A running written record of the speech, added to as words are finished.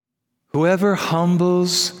Whoever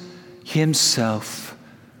humbles himself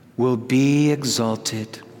will be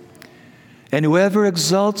exalted, and whoever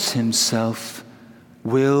exalts himself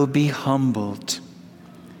will be humbled.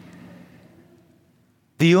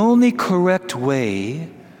 The only correct way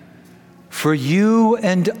for you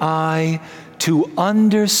and I to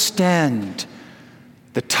understand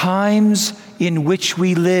the times in which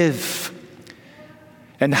we live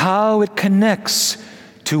and how it connects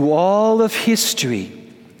to all of history,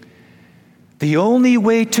 the only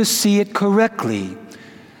way to see it correctly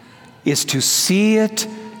is to see it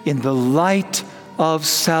in the light of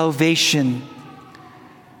salvation.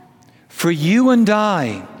 For you and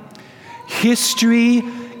I, history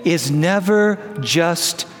is never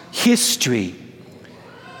just history.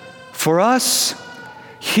 For us,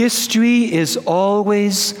 history is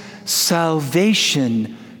always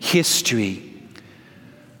salvation history.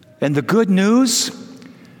 And the good news,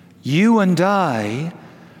 you and I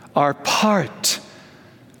are part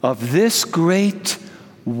of this great,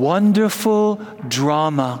 wonderful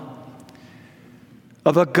drama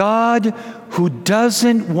of a God who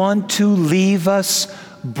doesn't want to leave us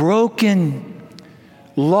broken,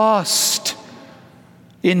 lost,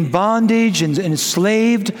 in bondage and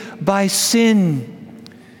enslaved by sin,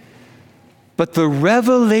 but the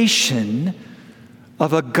revelation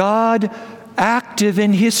of a God active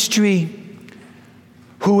in history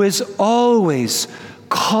who is always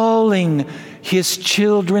calling his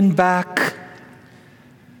children back,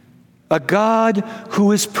 a God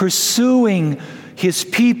who is pursuing his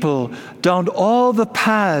people down all the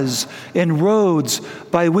paths and roads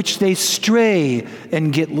by which they stray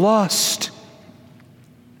and get lost.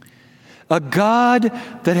 A God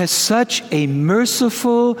that has such a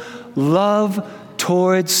merciful love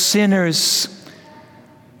towards sinners,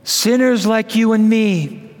 sinners like you and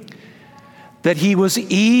me, that he was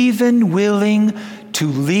even willing to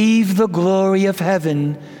leave the glory of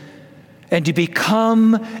heaven and to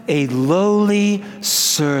become a lowly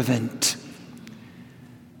servant,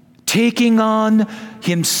 taking on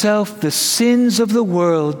himself the sins of the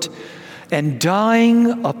world and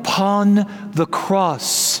dying upon the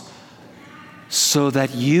cross so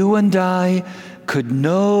that you and I could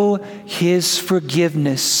know his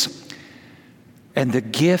forgiveness and the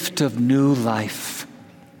gift of new life.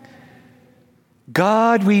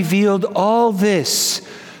 God revealed all this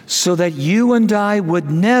so that you and I would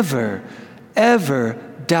never, ever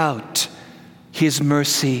doubt his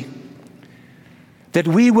mercy, that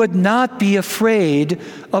we would not be afraid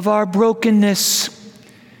of our brokenness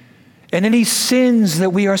and any sins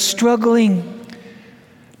that we are struggling,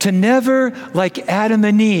 to never, like Adam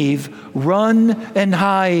and Eve, run and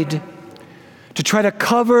hide, to try to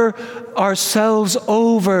cover ourselves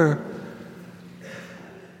over.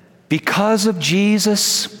 Because of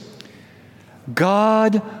Jesus,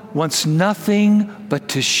 God wants nothing but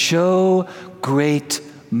to show great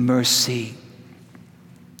mercy.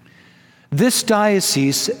 This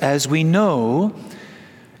diocese, as we know,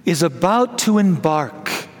 is about to embark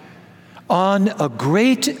on a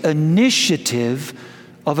great initiative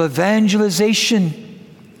of evangelization.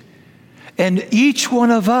 And each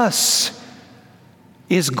one of us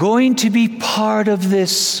is going to be part of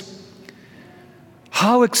this.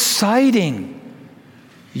 How exciting!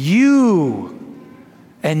 You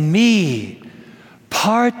and me,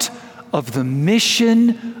 part of the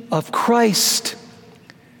mission of Christ.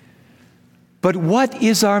 But what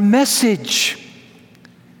is our message?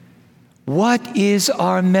 What is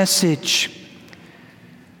our message?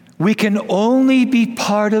 We can only be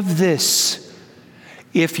part of this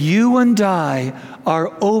if you and I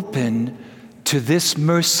are open to this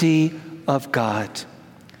mercy of God.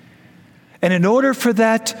 And in order for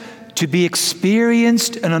that to be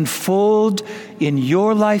experienced and unfold in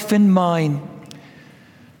your life and mine,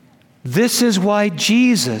 this is why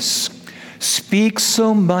Jesus speaks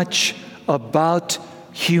so much about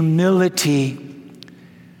humility.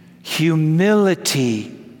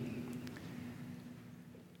 Humility.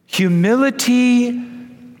 Humility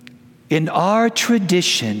in our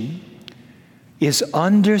tradition is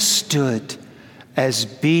understood as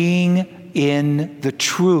being in the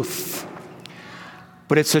truth.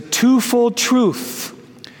 But it's a twofold truth.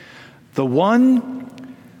 The one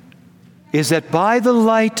is that by the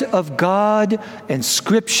light of God and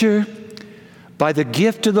Scripture, by the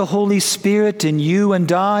gift of the Holy Spirit in you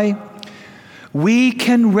and I, we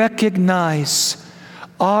can recognize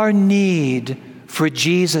our need for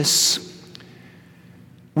Jesus.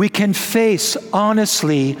 We can face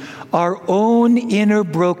honestly our own inner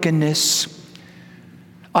brokenness.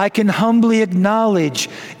 I can humbly acknowledge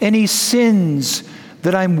any sins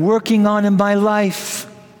that I'm working on in my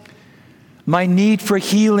life, my need for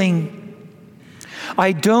healing,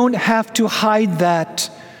 I don't have to hide that.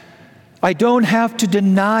 I don't have to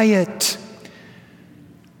deny it.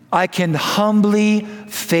 I can humbly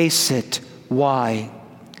face it. Why?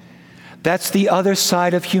 That's the other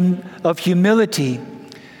side of humility.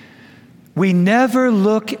 We never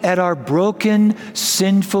look at our broken,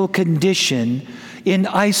 sinful condition in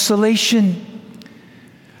isolation.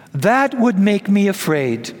 That would make me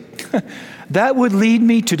afraid. That would lead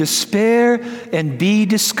me to despair and be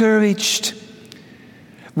discouraged.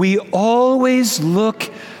 We always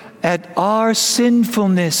look at our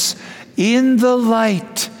sinfulness in the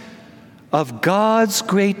light of God's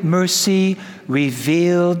great mercy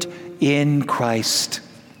revealed in Christ.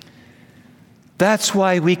 That's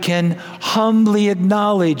why we can humbly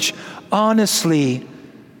acknowledge, honestly,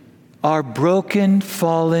 our broken,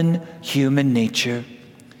 fallen human nature.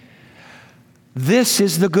 This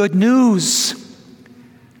is the good news.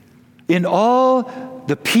 In all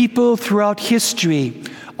the people throughout history,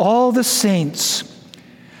 all the saints,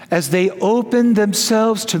 as they open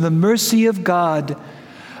themselves to the mercy of God,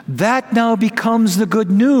 that now becomes the good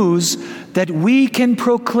news that we can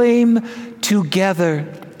proclaim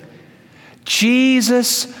together.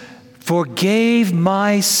 Jesus forgave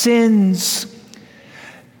my sins.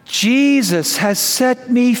 Jesus has set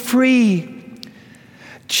me free.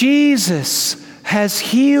 Jesus has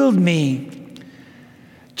healed me.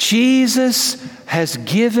 Jesus has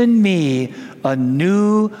given me a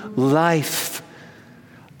new life.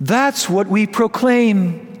 That's what we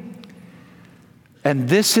proclaim. And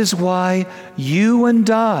this is why you and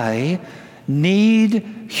I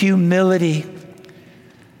need humility.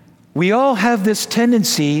 We all have this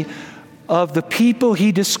tendency of the people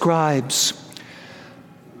he describes,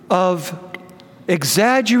 of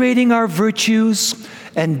exaggerating our virtues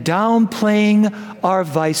and downplaying our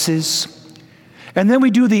vices. And then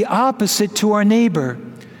we do the opposite to our neighbor.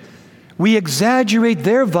 We exaggerate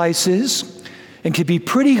their vices and can be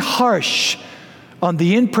pretty harsh on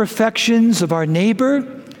the imperfections of our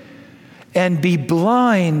neighbor and be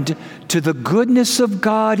blind to the goodness of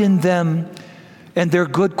God in them and their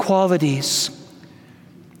good qualities.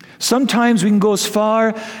 Sometimes we can go as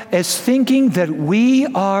far as thinking that we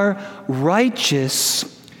are righteous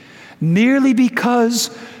merely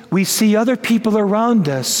because we see other people around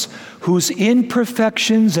us whose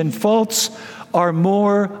imperfections and faults are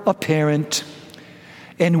more apparent.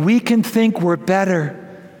 And we can think we're better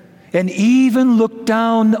and even look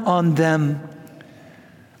down on them,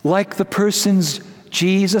 like the persons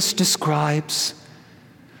Jesus describes.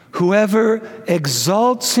 Whoever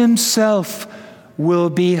exalts himself will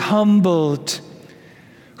be humbled.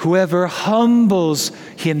 Whoever humbles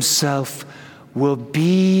himself will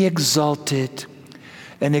be exalted,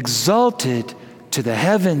 and exalted to the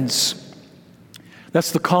heavens.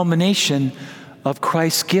 That's the culmination of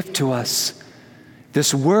Christ's gift to us.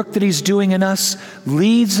 This work that he's doing in us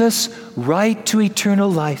leads us right to eternal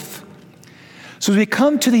life. So as we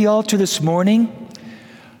come to the altar this morning,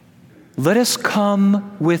 let us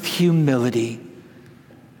come with humility.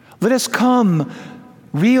 Let us come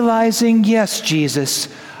realizing, yes, Jesus,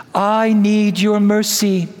 I need your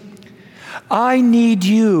mercy. I need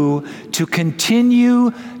you to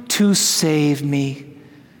continue to save me.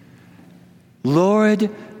 Lord,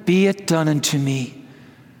 be it done unto me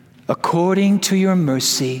according to your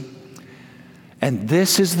mercy. And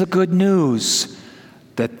this is the good news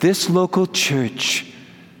that this local church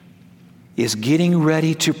is getting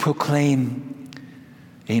ready to proclaim.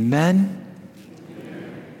 Amen.